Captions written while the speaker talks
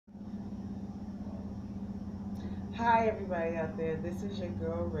Hi everybody out there, this is your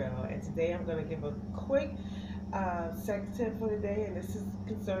girl Real, and today I'm going to give a quick sex tip for the day, and this is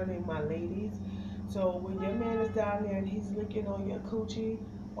concerning my ladies. So when your man is down there and he's licking on your coochie,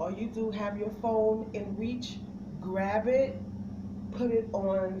 all you do, have your phone in reach, grab it, put it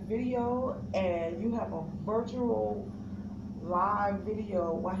on video, and you have a virtual live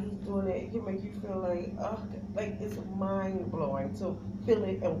video while he's doing it. It can make you feel like it's mind blowing to feel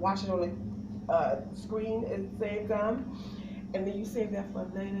it and watch it on the screen at the same time. And then you save that for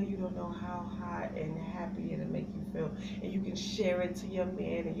later. You don't know how hot and happy it'll make you feel, and you can share it to your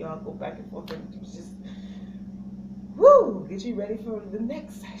man, and y'all go back and forth, and you just get you ready for the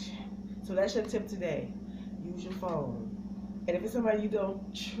next session. So that's your tip today. Use your phone. And if it's somebody you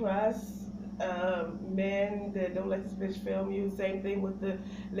don't trust, men that don't let this bitch film you, same thing with the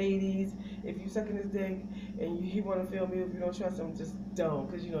ladies. If you sucking his dick and he want to film you, if you don't trust him, just don't,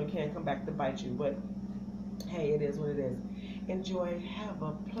 because you know he can't come back to bite you. But hey, it is what it is. Enjoy. Have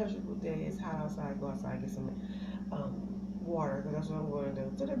a pleasurable day. It's hot outside. Go outside, get some water, because that's what I'm going to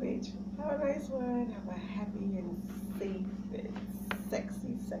do. To the beach. Have a nice one. Have a happy and safe and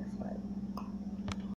sexy sex life.